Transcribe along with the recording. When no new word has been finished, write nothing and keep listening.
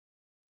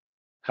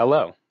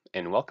Hello,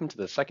 and welcome to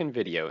the second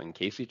video in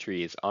Casey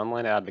Tree's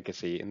online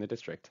advocacy in the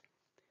district.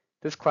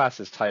 This class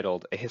is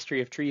titled A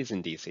History of Trees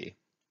in DC.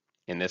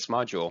 In this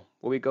module,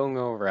 we'll be going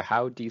over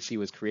how DC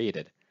was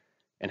created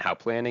and how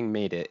planning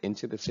made it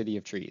into the city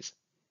of trees.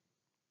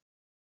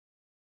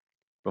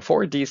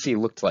 Before DC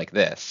looked like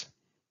this,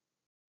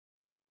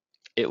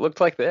 it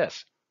looked like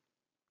this.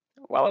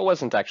 While it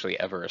wasn't actually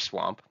ever a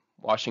swamp,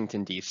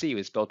 Washington, DC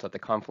was built at the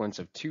confluence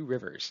of two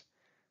rivers.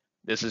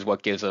 This is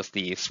what gives us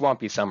the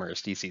swampy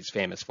summers DC is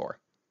famous for.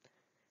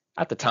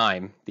 At the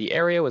time, the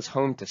area was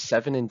home to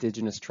 7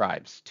 indigenous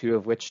tribes, 2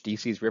 of which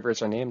DC's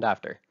rivers are named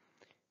after.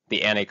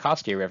 The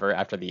Anacostia River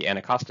after the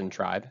Anacostan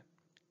tribe,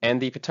 and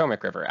the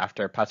Potomac River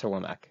after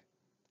Patawomac,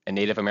 a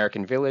Native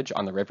American village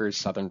on the river's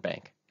southern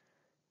bank.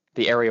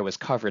 The area was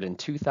covered in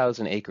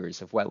 2,000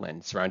 acres of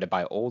wetland surrounded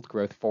by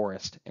old-growth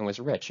forest and was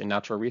rich in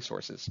natural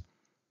resources.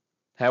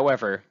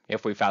 However,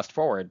 if we fast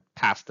forward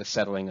past the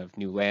settling of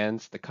new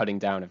lands, the cutting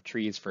down of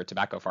trees for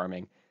tobacco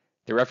farming,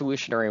 the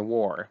Revolutionary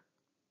War,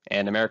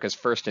 and America's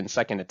first and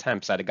second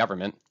attempts at a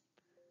government,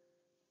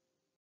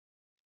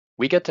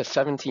 we get to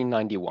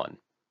 1791.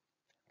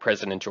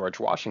 President George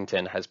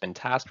Washington has been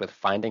tasked with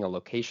finding a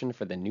location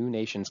for the new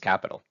nation's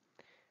capital.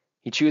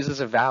 He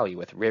chooses a valley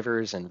with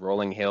rivers and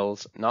rolling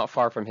hills not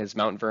far from his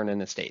Mount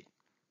Vernon estate.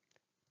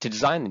 To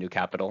design the new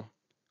capital,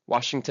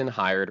 Washington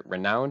hired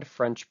renowned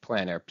French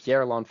planner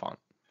Pierre L'Enfant.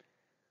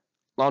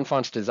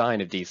 L'Enfant's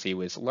design of DC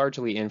was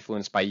largely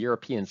influenced by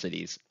European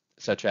cities,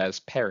 such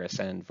as Paris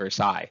and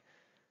Versailles,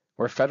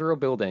 where federal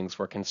buildings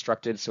were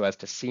constructed so as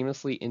to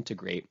seamlessly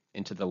integrate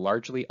into the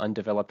largely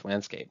undeveloped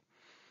landscape.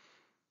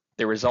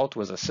 The result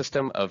was a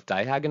system of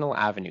diagonal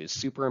avenues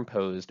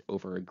superimposed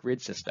over a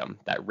grid system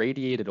that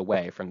radiated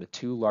away from the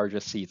 2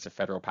 largest seats of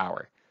federal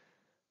power.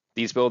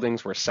 These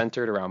buildings were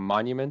centered around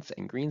monuments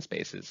and green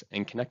spaces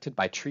and connected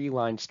by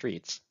tree-lined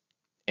streets.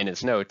 In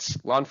his notes,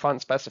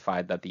 L'Enfant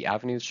specified that the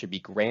avenues should be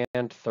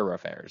grand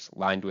thoroughfares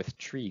lined with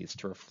trees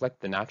to reflect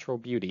the natural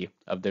beauty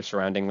of their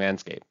surrounding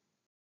landscape.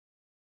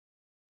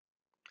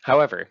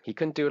 However, he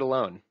couldn't do it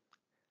alone.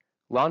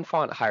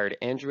 L'Enfant hired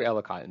Andrew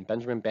Ellicott and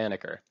Benjamin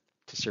Banneker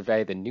to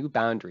survey the new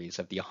boundaries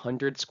of the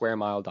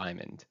 100-square-mile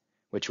diamond,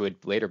 which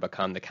would later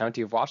become the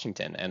County of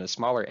Washington and a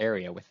smaller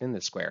area within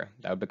the square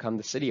that would become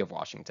the City of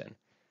Washington,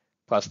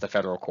 plus the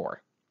federal core.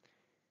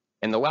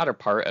 In the latter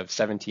part of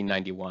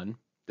 1791,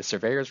 the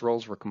surveyor's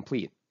roles were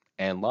complete,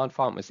 and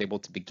L'Enfant was able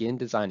to begin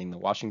designing the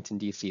Washington,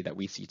 D.C. that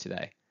we see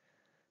today.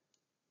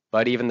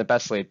 But even the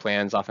best laid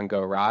plans often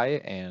go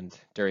awry, and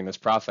during this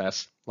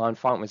process,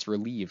 L'Enfant was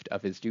relieved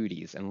of his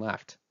duties and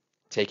left,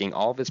 taking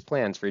all of his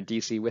plans for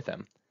DC with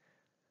him.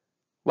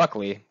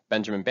 Luckily,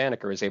 Benjamin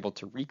Banneker was able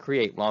to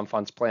recreate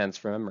L'Enfant's plans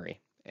from memory,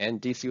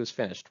 and DC was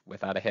finished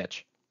without a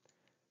hitch.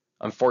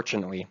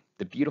 Unfortunately,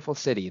 the beautiful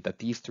city that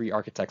these 3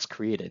 architects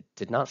created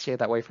did not stay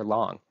that way for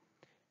long.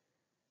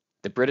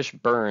 The British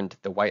burned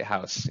the White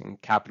House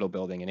and Capitol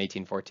building in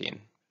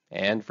 1814,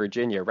 and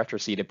Virginia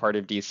retroceded part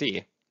of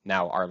DC,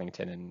 now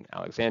Arlington and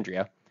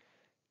Alexandria,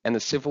 and the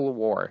Civil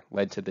War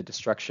led to the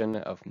destruction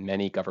of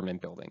many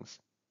government buildings.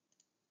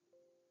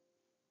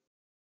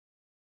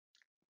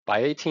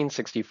 By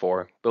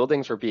 1864,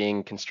 buildings were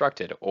being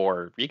constructed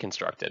or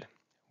reconstructed,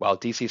 while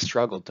DC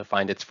struggled to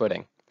find its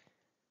footing.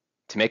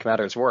 To make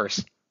matters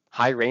worse,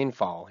 high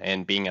rainfall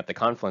and being at the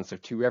confluence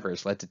of 2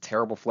 rivers led to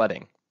terrible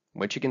flooding,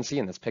 which you can see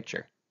in this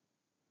picture.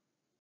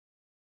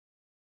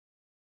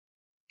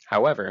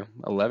 However,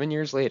 11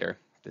 years later,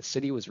 the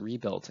city was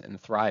rebuilt and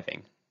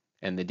thriving,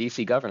 and the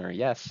DC governor,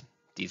 yes,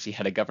 DC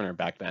had a governor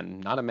back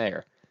then, not a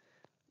mayor,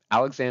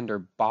 Alexander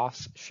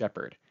Boss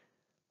Shepard,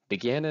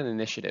 began an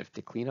initiative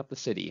to clean up the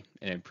city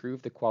and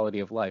improve the quality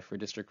of life for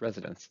district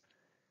residents.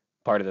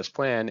 Part of this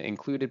plan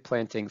included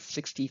planting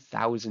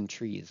 60,000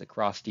 trees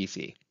across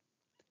DC.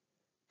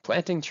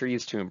 Planting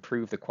trees to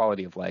improve the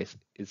quality of life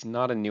is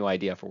not a new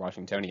idea for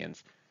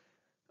Washingtonians.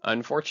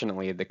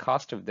 Unfortunately, the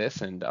cost of this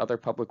and other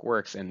public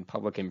works and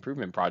public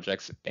improvement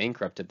projects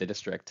bankrupted the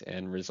district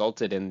and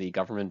resulted in the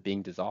government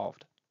being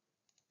dissolved.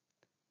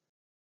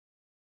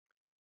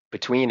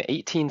 Between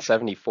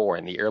 1874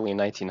 and the early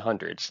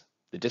 1900s,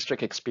 the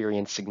district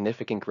experienced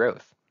significant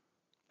growth.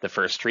 The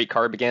first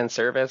streetcar began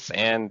service,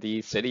 and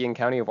the city and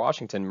county of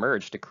Washington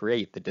merged to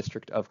create the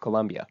District of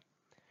Columbia.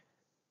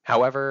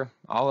 However,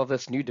 all of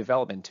this new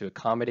development to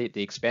accommodate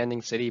the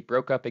expanding city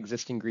broke up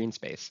existing green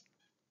space.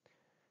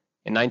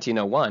 In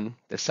 1901,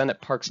 the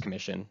Senate Parks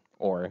Commission,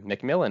 or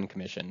McMillan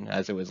Commission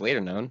as it was later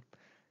known,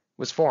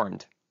 was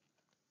formed.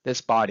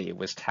 This body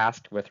was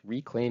tasked with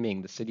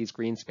reclaiming the city's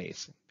green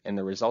space, and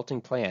the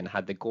resulting plan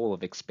had the goal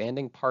of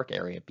expanding park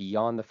area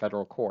beyond the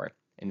federal core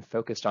and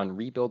focused on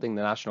rebuilding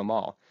the National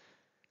Mall,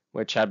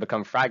 which had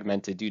become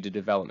fragmented due to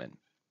development.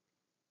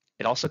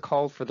 It also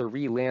called for the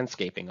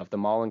re-landscaping of the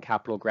mall and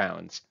Capitol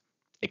grounds,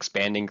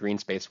 expanding green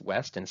space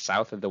west and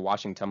south of the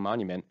Washington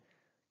Monument,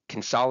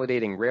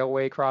 consolidating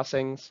railway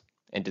crossings,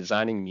 and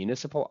designing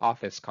municipal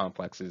office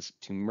complexes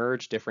to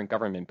merge different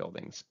government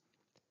buildings.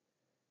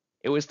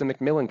 It was the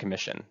McMillan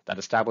Commission that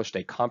established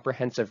a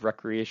comprehensive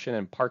recreation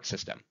and park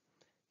system,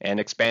 and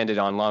expanded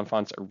on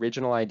L'Enfant's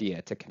original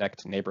idea to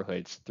connect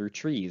neighborhoods through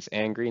trees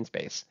and green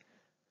space.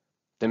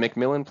 The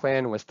Macmillan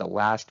Plan was the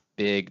last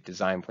big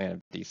design plan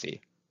of DC.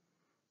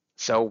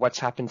 So what's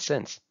happened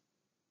since?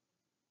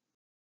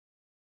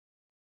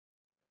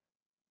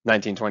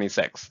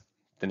 1926.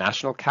 The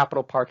National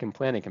Capital Park and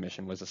Planning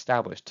Commission was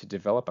established to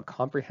develop a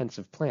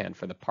comprehensive plan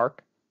for the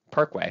park,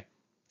 parkway,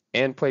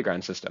 and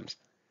playground systems.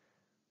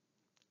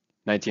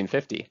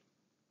 1950.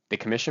 The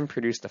commission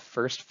produced the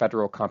first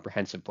federal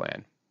comprehensive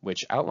plan,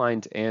 which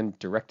outlined and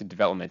directed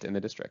development in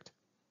the district.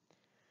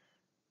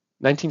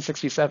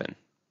 1967.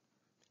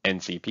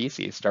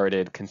 NCPC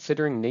started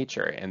considering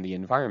nature and the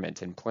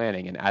environment in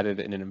planning and added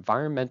an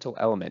environmental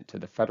element to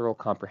the federal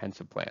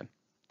comprehensive plan.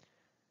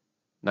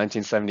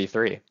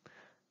 1973.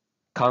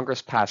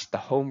 Congress passed the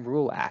Home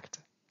Rule Act,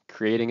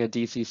 creating a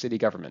DC city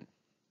government.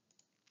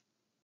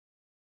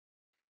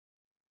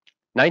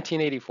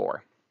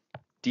 1984.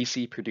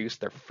 DC produced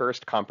their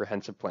first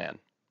comprehensive plan.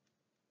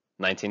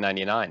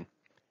 1999.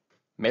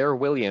 Mayor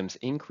Williams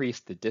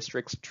increased the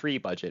district's tree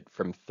budget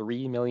from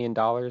 $3 million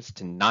to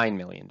 $9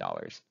 million.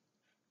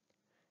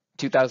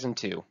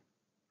 2002.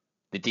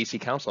 The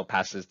DC Council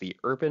passes the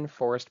Urban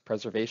Forest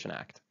Preservation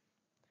Act.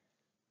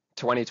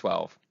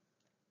 2012.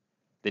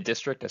 The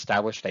district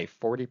established a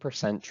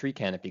 40% tree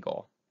canopy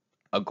goal,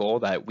 a goal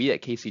that we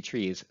at KC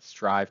Trees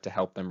strive to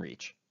help them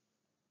reach.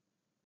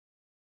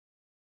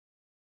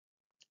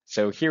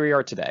 So here we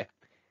are today,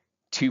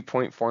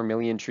 2.4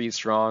 million trees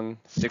strong,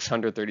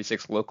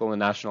 636 local and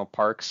national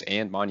parks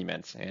and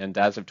monuments, and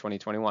as of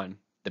 2021,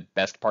 the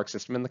best park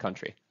system in the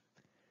country.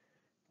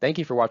 Thank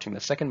you for watching the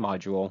second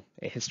module,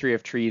 A History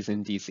of Trees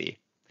in DC.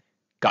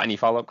 Got any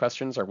follow-up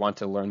questions or want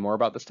to learn more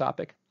about this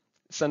topic?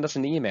 Send us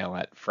an email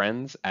at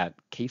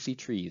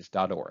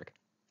friends@kctrees.org.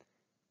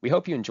 We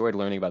hope you enjoyed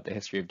learning about the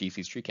history of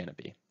DC's tree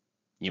canopy.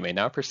 You may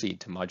now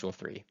proceed to Module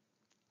 3,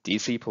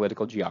 DC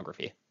Political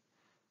Geography.